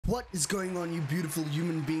What is going on, you beautiful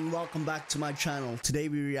human being? Welcome back to my channel. Today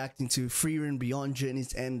we're reacting to Frieren Beyond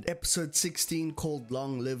Journey's End, episode 16 called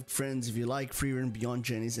Long Lived Friends. If you like Frieren Beyond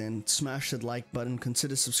Journey's End, smash that like button,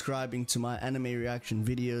 consider subscribing to my anime reaction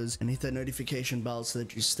videos, and hit that notification bell so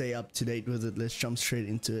that you stay up to date with it. Let's jump straight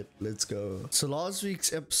into it. Let's go. So last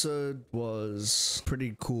week's episode was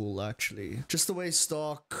pretty cool, actually. Just the way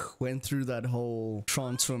Stark went through that whole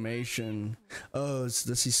transformation. Oh, it's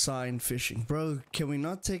this is sign fishing. Bro, can we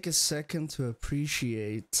not take a second to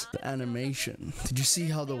appreciate the animation? Did you see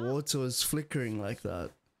how the water was flickering like that?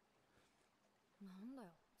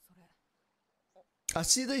 I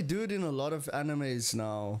see they do it in a lot of animes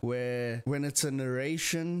now, where when it's a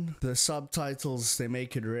narration, the subtitles, they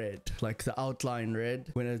make it red, like the outline red.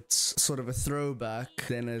 When it's sort of a throwback,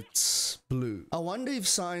 then it's blue. I wonder if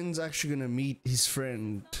Sign's actually gonna meet his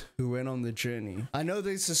friend who went on the journey. I know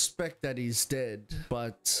they suspect that he's dead,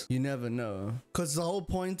 but you never know. Because the whole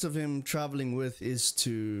point of him traveling with is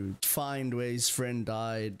to find where his friend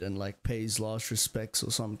died and like pay his last respects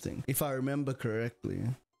or something, if I remember correctly.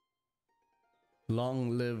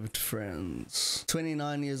 Long-lived friends.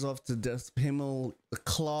 29 years after death, Himmel, the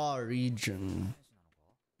Claw region.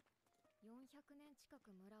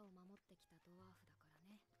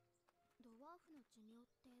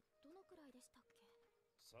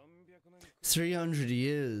 300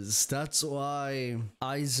 years. That's why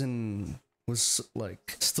Eisen was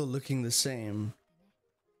like still looking the same.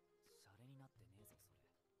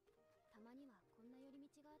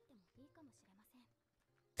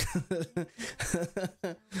 Look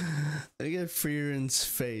at Frieren's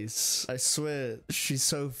face. I swear, she's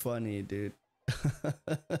so funny, dude.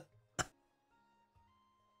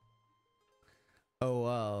 Oh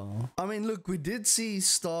wow. I mean, look, we did see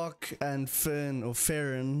Stark and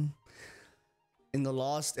Frieren in the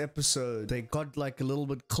last episode. They got like a little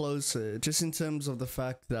bit closer, just in terms of the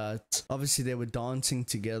fact that obviously they were dancing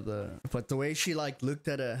together. But the way she like looked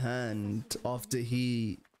at her hand after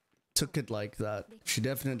he took it like that, she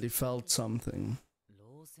definitely felt something.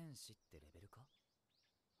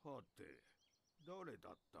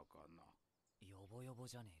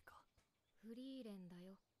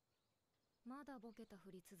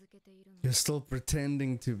 You're still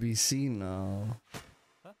pretending to be seen now.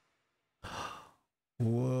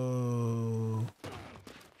 Whoa.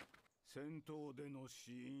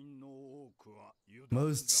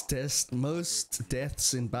 Most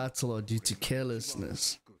deaths in battle are due to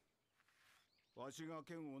carelessness.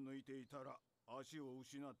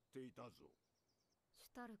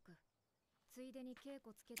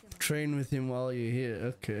 Train with him while you're here,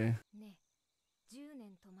 okay.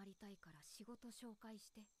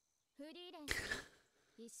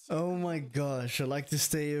 Oh my gosh, I'd like to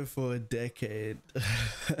stay here for a decade.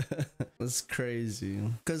 That's crazy.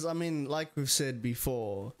 Because I mean, like we've said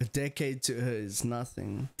before, a decade to her is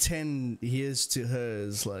nothing. 10 years to her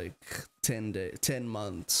is like 10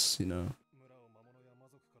 months, you know.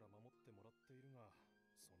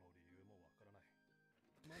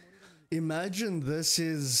 Imagine this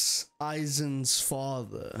is Eisen's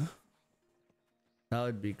father. That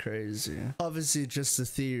would be crazy. Obviously just a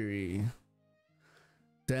theory.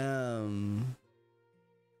 Damn.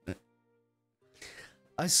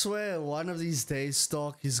 I swear one of these days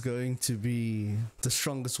Stark is going to be the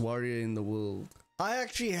strongest warrior in the world. I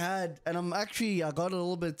actually had, and I got a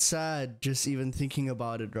little bit sad just even thinking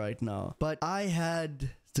about it right now. But I had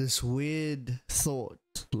this weird thought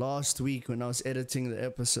last week when I was editing the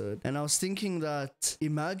episode, and I was thinking that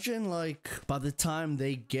imagine like by the time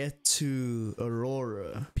they get to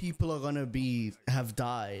Aurora, people are gonna have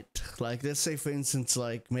died. Like let's say for instance,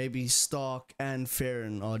 like maybe Stark and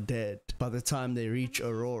Frieren are dead by the time they reach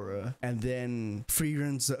Aurora, and then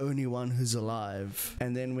Frieren's the only one who's alive,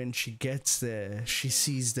 and then when she gets there she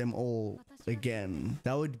sees them all again.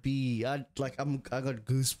 That would be, I got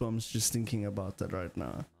goosebumps just thinking about that right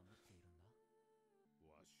now.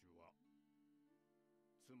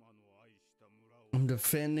 I'm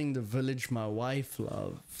defending the village my wife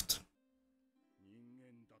loved.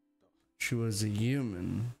 She was a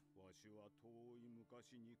human.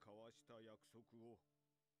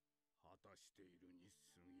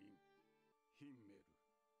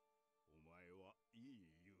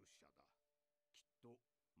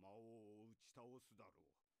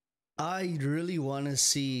 I really want to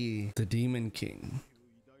see the Demon King.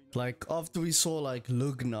 Like after we saw like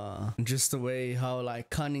Lugna, just the way how like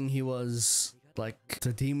cunning he was, like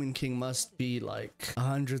the Demon King must be like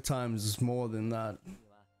 100 times more than that.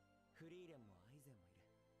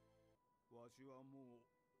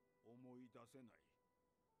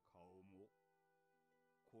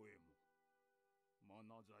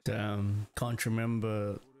 Damn, can't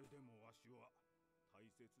remember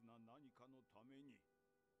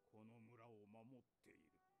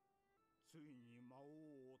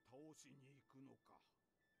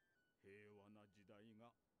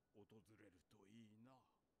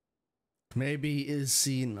Maybe he is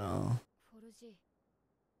seen now. フォルジ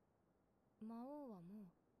魔王はも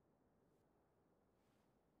う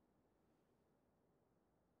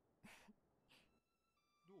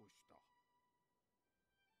どうした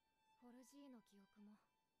フォルジーの記憶も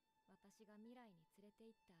私が未来に連れて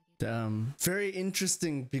行ってあげる Damn. Very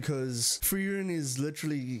interesting because Frieren is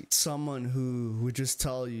literally someone who would just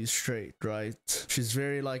tell you straight, right? She's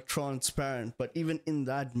very like transparent, but even in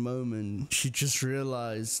that moment, she just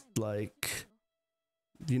realized like,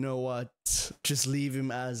 you know what? Just leave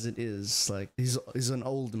him as it is. Like he's an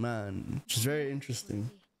old man. Which is very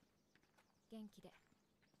interesting. 元気で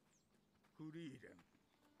フリーレン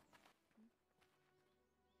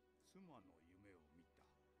妻の夢を見た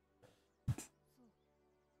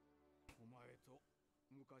お前と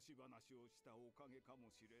昔話をしたおかげかも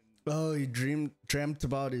しれん Oh, he dreamt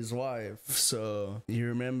about his wife, so he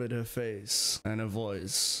remembered her face and her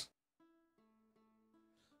voice.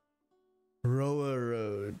 Roa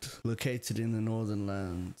Road, located in the northern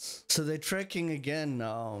lands. So they're trekking again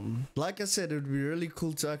now. Like I said, it would be really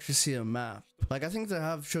cool to actually see a map. Like I think they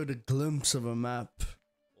have showed a glimpse of a map.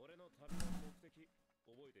 俺の旅の目的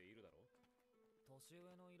覚えているだろ年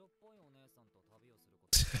上の色っぽいお姉さんと旅をする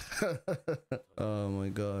こと Oh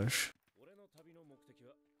my gosh. 俺の旅の目的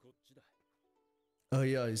はこっちだ Oh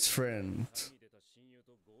yeah, his friend. 旅に出た親友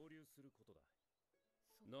と合流することだ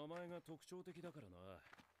名前が特徴的だからな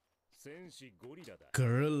戦士ゴリラだ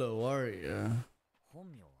Gorilla warrior. 本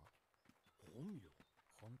名は本名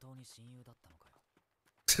本当に親友だったのかよ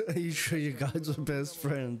Are you sure you guys were best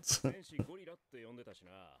friends? 戦士ゴリラって呼んでたし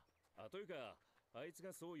なあというかあいつ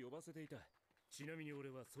がそう呼ばせていたちなみに俺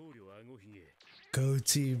は僧侶あごひげ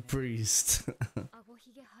Goatee priest. あご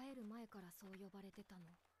ひげ生える前からそう呼ばれてたの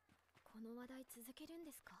この話題続けるん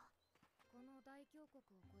ですかこの大峡谷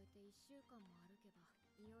を越えて1週間も歩けば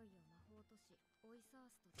いよいよ魔法都市オイサー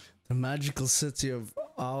スと出会う The magical city of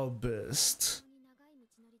Albest. 本当に長い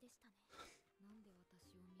道のりでしたねなんで私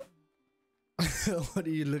を見るの What are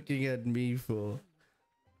you looking at me for?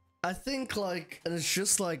 I think like it's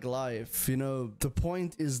just like life, you know, the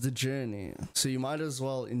point is the journey. So you might as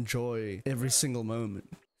well enjoy every single moment.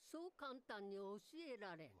 そう簡単に教え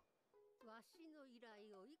られん。わしの依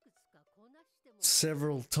頼をいくつかこなしても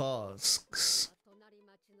Several tasks. 隣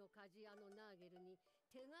町の鍛冶屋のナーゲルに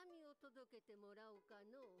手紙を届けてもらおうか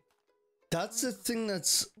の。 That's the thing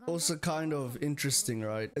that's also kind of interesting,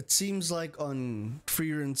 right? It seems like on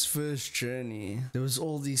Frieren's first journey, there was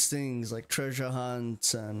all these things like treasure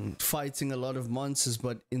hunts and fighting a lot of monsters,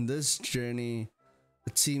 but in this journey,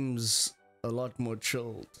 it seems a lot more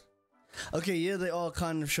chilled. Okay, yeah, they are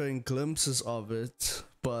kind of showing glimpses of it,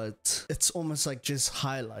 but it's almost like just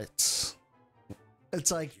highlights. It's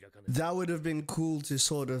like that would have been cool to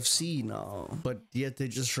sort of see now, but yet they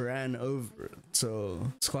just ran over it, so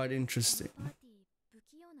it's quite interesting. パーティー不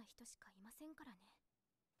器用な人しかいませんからね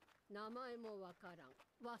名前もわからん。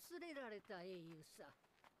忘れられた英雄さ。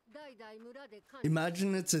代々村で管理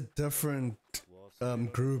Imagine it's a different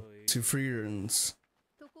group to Frieren's.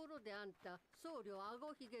 ところであんた僧侶あ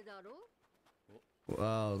ごひげだろ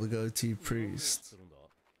Wow, the goatee priest. するんだ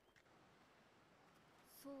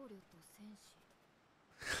僧侶と戦士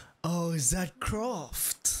Oh, is that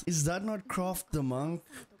Croft? Is that not Croft the monk?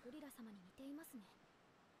 様とゴリラ様に似ていますね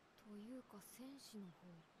というか戦士の方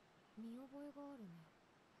見覚えがあるね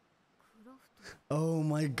クラフト Oh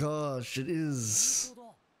my gosh, it is.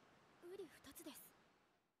 ウリ二つです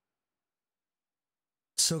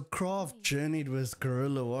So Croft journeyed with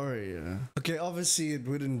Gorilla Warrior. Okay, obviously it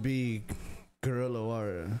wouldn't be Gorilla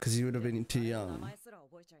Warrior because he would have been too 名 young. 前すら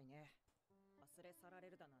覚えちゃいね忘れ去られ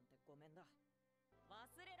るだなんてごめんだ忘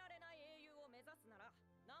れられない英雄を目指すなら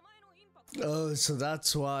名前のインパクト Oh, so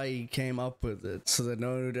that's why he came up with it, so that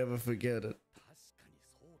no one would ever forget it. 確かに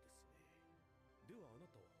そうですねではあな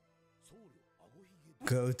たは僧侶あごひげ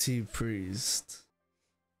Goatee priest.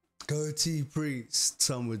 Goatee priest,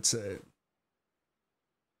 some would say.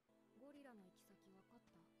 ゴリラの行き先わかっ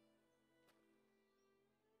た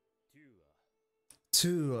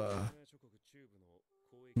Tua. 諸国中部の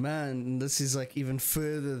交易 Man, this is like even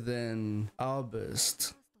further than Albest. ファースト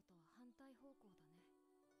とは反対方向だね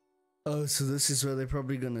Oh, so this is where they're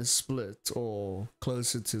probably gonna split or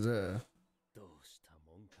closer to there. どうした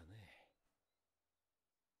もんかね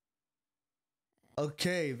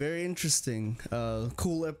Okay, very interesting.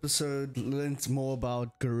 Cool episode. Learned more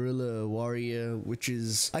about Gorilla Warrior, which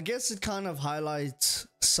is, I guess it kind of highlights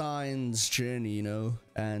Sign's journey, you know,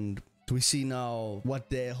 and we see now what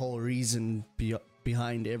their whole reason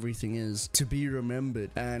behind everything is to be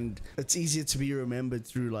remembered, and it's easier to be remembered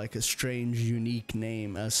through like a strange, unique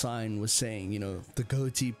name, as Sign was saying, you know, the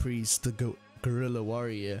goatee priest, guerrilla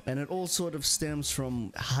warrior, and it all sort of stems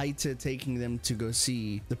from Haita taking them to go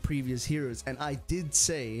see the previous heroes. And I did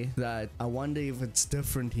say that I wonder if it's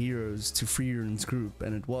different heroes to Frieren's group,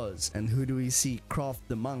 and it was. And who do we see? Craft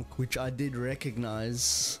the monk, which I did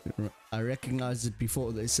recognize. I recognized it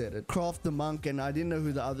before they said it. Craft the monk, and I didn't know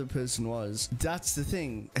who the other person was. That's the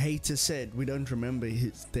thing. Hater said we don't remember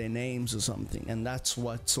their names or something, and that's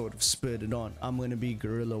what sort of spurred it on. I'm gonna be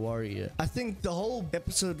guerrilla warrior. I think the whole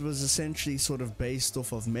episode was essentially sort of based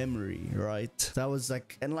off of memory, right? That was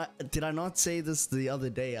like, and like, did I not say this the other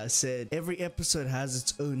day? I said every episode has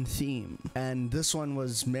its own theme, and this one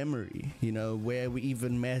was memory, you know, where we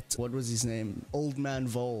even met, what was his name? Old Man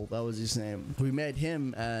Vol, that was his name. We met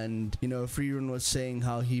him, and you know, Frieren was saying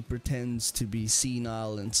how he pretends to be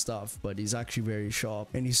senile and stuff, but he's actually very sharp.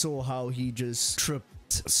 And he saw how he just tripped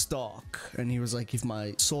Stark, and he was like, if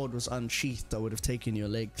my sword was unsheathed, I would have taken your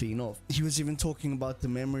leg clean off. He was even talking about the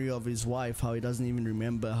memory of his wife, how he doesn't even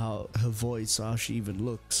remember how her voice or how she even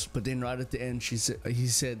looks. But then right at the end, he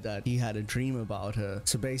said that he had a dream about her.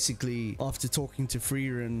 So basically, after talking to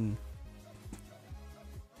Frieren,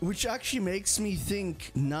 which actually makes me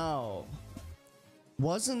think now,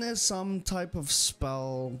 wasn't there some type of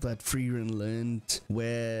spell that Frieren learned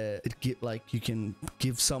where it get like you can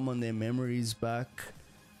give someone their memories back?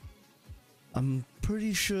 I'm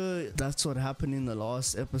pretty sure that's what happened in the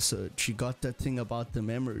last episode. She got that thing about the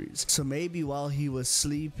memories. So maybe while he was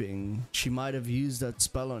sleeping, she might have used that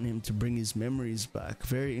spell on him to bring his memories back.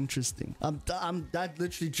 Very interesting. That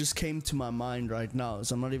literally just came to my mind right now,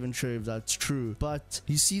 so I'm not even sure if that's true. But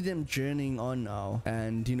you see them journeying on now,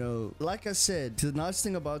 and you know, like I said, the nice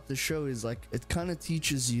thing about the show is like it kind of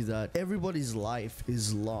teaches you that everybody's life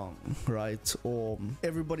is long, right? Or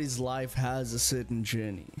everybody's life has a certain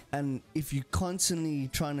journey, and if you constantly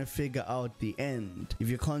trying to figure out the end, if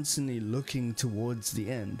you're constantly looking towards the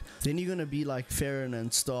end, then you're gonna be like Frieren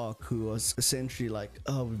and Stark, who was essentially like,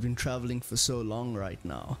 oh, we've been traveling for so long right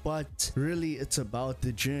now. But really, it's about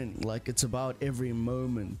the journey. Like, it's about every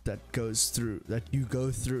moment that you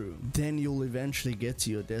go through. Then you'll eventually get to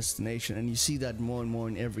your destination, and you see that more and more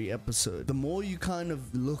in every episode. The more you kind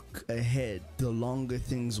of look ahead, the longer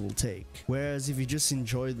things will take. Whereas if you just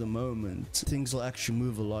enjoy the moment, things will actually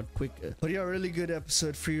move a lot quicker. But yeah, really good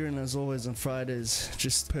episode. Frieren as always on Fridays,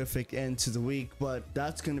 just perfect end to the week. But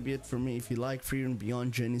that's gonna be it for me. If you like Frieren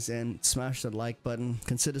Beyond Journey's End, smash that like button,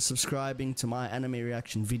 consider subscribing to my anime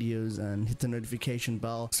reaction videos, and hit the notification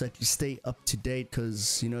bell so that you stay up to date,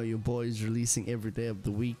 because you know your boy is releasing every day of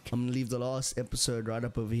the week. I'm gonna leave the last episode right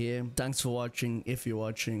up over here. Thanks for watching. If you're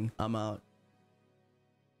watching, I'm out.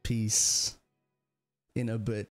 Peace in a bit.